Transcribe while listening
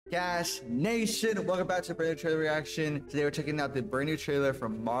Cash Nation, welcome back to a brand new trailer reaction. Today we're checking out the brand new trailer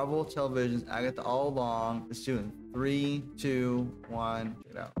from Marvel Television's Agatha All Along. Let's do it in 3, 2, 1, check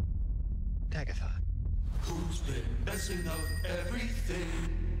it out. Agatha. Who's been messing up everything?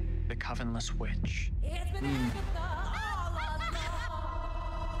 The covenless witch. It's been Agatha all along.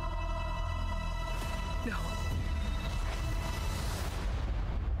 No.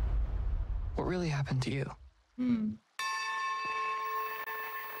 What really happened to you?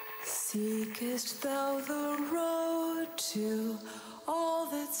 Seekest thou the road to all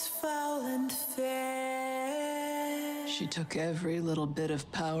that's foul and fair? She took every little bit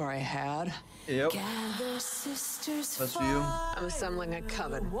of power I had. Yep. Gather sisters, That's for you. I'm assembling a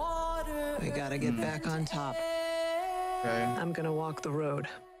coven. water. We gotta get back on top. Okay. I'm gonna walk the road.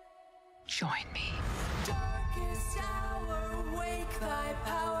 Join me. Darkest hour, wake thy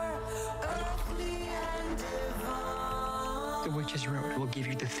power, earthly and divine. The witch's road will give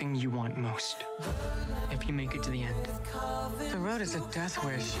you the thing you want most. If you make it to the end. The road is a death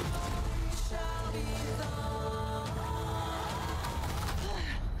wish.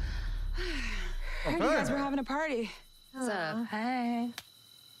 Heard you guys were having a party. What's up? Hey.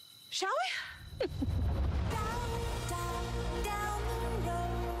 Shall we?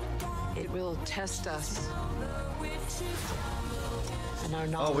 It will test us and our Oh,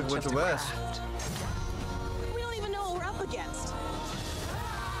 knowledge we went of to the West. craft. We don't even know what we're up against.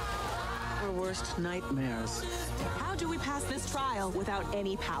 Our worst nightmares. How do we pass this trial without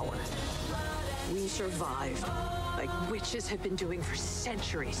any power? We survive, like witches have been doing for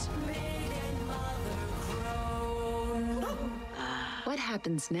centuries. What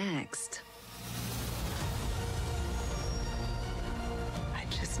happens next? I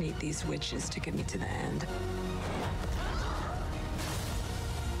just need these witches to get me to the end.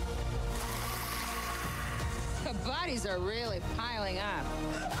 The bodies are really piling up.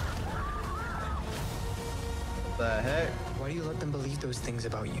 What the heck? Why do you let them believe those things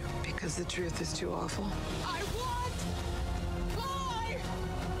about you? Because the truth is too awful. I want my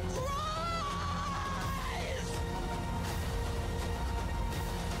prize!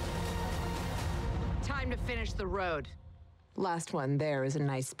 Time to finish the road. Last one there is a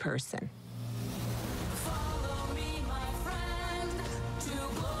nice person. Follow me, my friend, to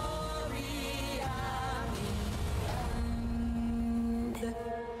glory at the end.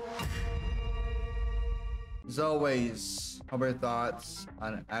 As always, what are your thoughts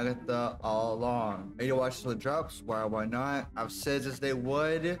on Agatha All Along? Maybe to watch this when it drops. Why not? I've said this they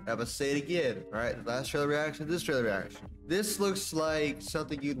would. I'm gonna say it again. All right, last trailer reaction, this trailer reaction. This looks like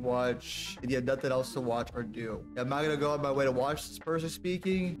something you'd watch if you have nothing else to watch or do. Am I gonna go out my way to watch this person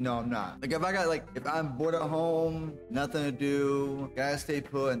speaking? No, I'm not. Like if I'm bored at home, nothing to do, gotta stay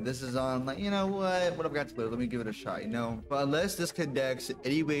put, and this is on, like, you know what I've got to lose? Let me give it a shot, you know? But unless this connects in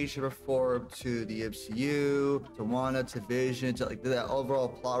any way, shape, or form to the MCU, to Wanda, to Vision, to like that overall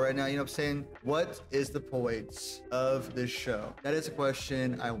plot right now, you know what I'm saying? What is the point of this show? That is a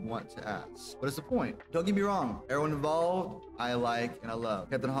question I want to ask. What is the point? Don't get me wrong. Everyone involved, I like and I love.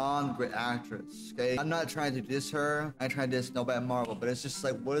 Captain Han, great actress. Okay, I'm not trying to diss her. I'm trying to diss nobody at Marvel, but it's just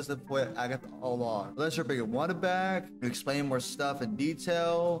like, what is the point of Agatha All Along? Unless you're bringing Wanda back, you explain more stuff in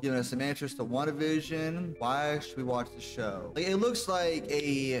detail, giving us some answers to WandaVision. Why should we watch the show? Like, it looks like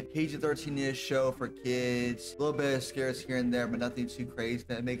a PG-13-ish show for kids. A little bit of scares here and there, but nothing too crazy.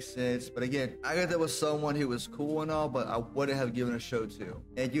 That makes sense. But again, Agatha was someone who was cool and all, but I wouldn't have given a show to.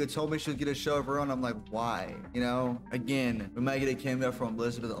 And you had told me she would get a show of her own. I'm like, why? You know? Again, we might get a cameo from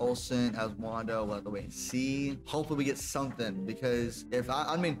Elizabeth Olsen as Wanda. We'll have to wait and see. Hopefully we get something, because if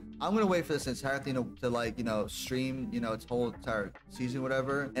I mean, I'm gonna wait for this entire thing to like, you know, stream, you know, its whole entire season,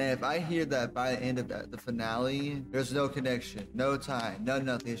 whatever. And if I hear that by the end of that, the finale, there's no connection, no time, no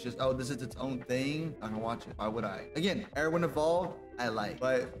nothing. It's just, oh, this is its own thing, I'm gonna watch it. Why would I? Again, everyone involved, I like,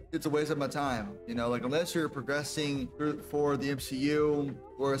 but it's a waste of my time, you know? Like, unless you're progressing for the MCU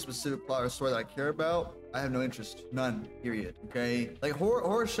or a specific plot or story that I care about, I have no interest, none, period. Okay, like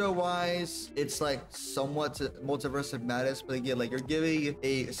horror show wise, it's like somewhat multiverse of madness, but again, like, you're giving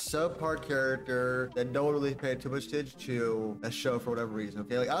a subpar character that no one really paid too much attention to a show for whatever reason.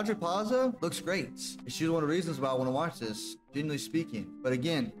 Okay, like Audrey Plaza looks great. She's one of the reasons why I want to watch this, genuinely speaking. But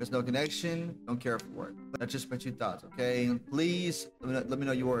again, there's no connection, don't care for it. But that's just my 2 thoughts. Okay, please let me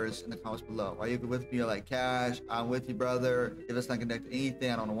know yours in the comments below. Are you with me? You're like, Cash, I'm with you, brother. If it's not connected to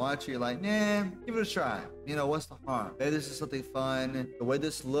anything, I don't want to watch it. You're like, nah, give it a try. You know, what's the harm? Maybe this is something fun. The way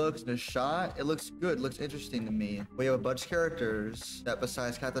this looks in the shot, it looks good, it looks interesting to me. We have a bunch of characters that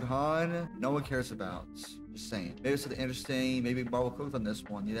besides Captain Han, no one cares about. Just saying. Maybe something interesting. Maybe Marvel comes on this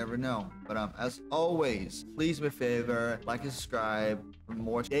one. You never know. But as always, please do me a favor, like and subscribe for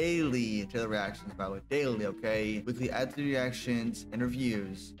more daily trailer reactions. By the way, daily, okay? Weekly ad reactions and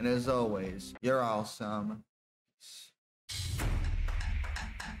reviews. And as always, you're awesome. Peace.